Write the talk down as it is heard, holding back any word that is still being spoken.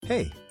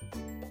Hey!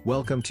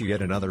 Welcome to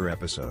yet another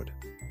episode.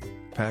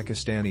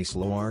 Pakistani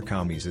Salwar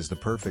Kameez is the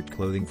perfect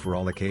clothing for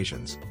all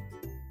occasions.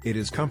 It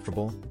is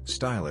comfortable,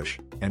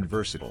 stylish, and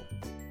versatile.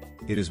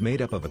 It is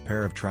made up of a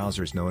pair of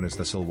trousers known as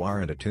the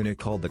Salwar and a tunic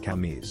called the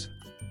Kameez.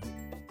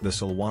 The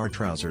Salwar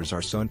trousers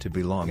are sewn to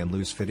be long and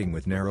loose-fitting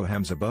with narrow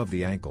hems above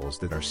the ankles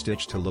that are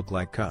stitched to look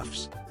like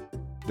cuffs.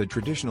 The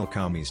traditional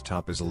Kameez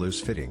top is a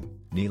loose-fitting,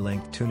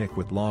 knee-length tunic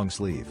with long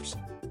sleeves.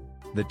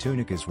 The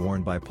tunic is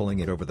worn by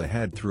pulling it over the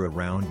head through a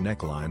round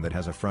neckline that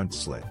has a front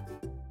slit.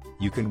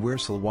 You can wear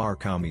Salwar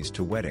Kameez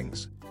to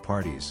weddings,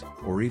 parties,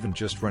 or even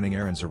just running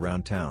errands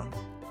around town.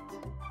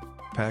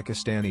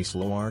 Pakistani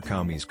Salwar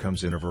Kameez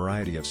comes in a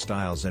variety of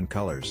styles and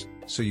colors,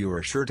 so you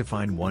are sure to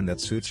find one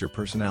that suits your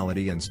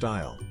personality and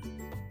style.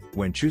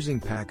 When choosing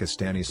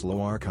Pakistani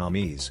Salwar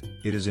Kameez,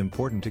 it is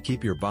important to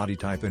keep your body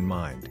type in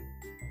mind.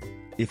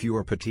 If you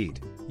are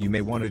petite, you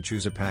may want to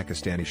choose a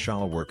Pakistani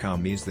Salwar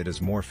Kameez that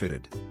is more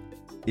fitted.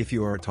 If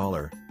you are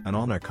taller, an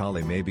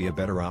anarkali may be a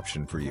better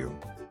option for you.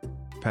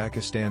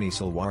 Pakistani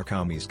Salwar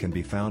Kameez can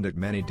be found at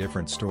many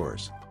different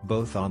stores,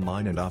 both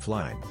online and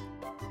offline.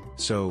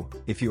 So,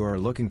 if you are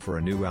looking for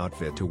a new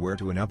outfit to wear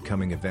to an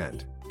upcoming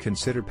event,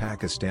 consider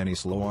Pakistani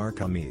Salwar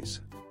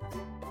Kameez.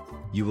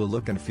 You will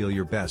look and feel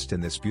your best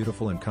in this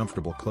beautiful and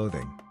comfortable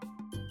clothing.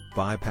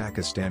 Buy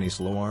Pakistani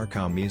Salwar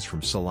Kameez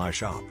from Salwar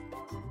Shop.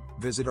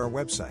 Visit our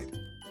website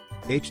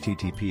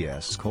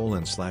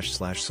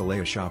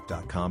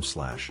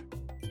https://salayashop.com/.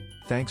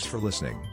 Thanks for listening.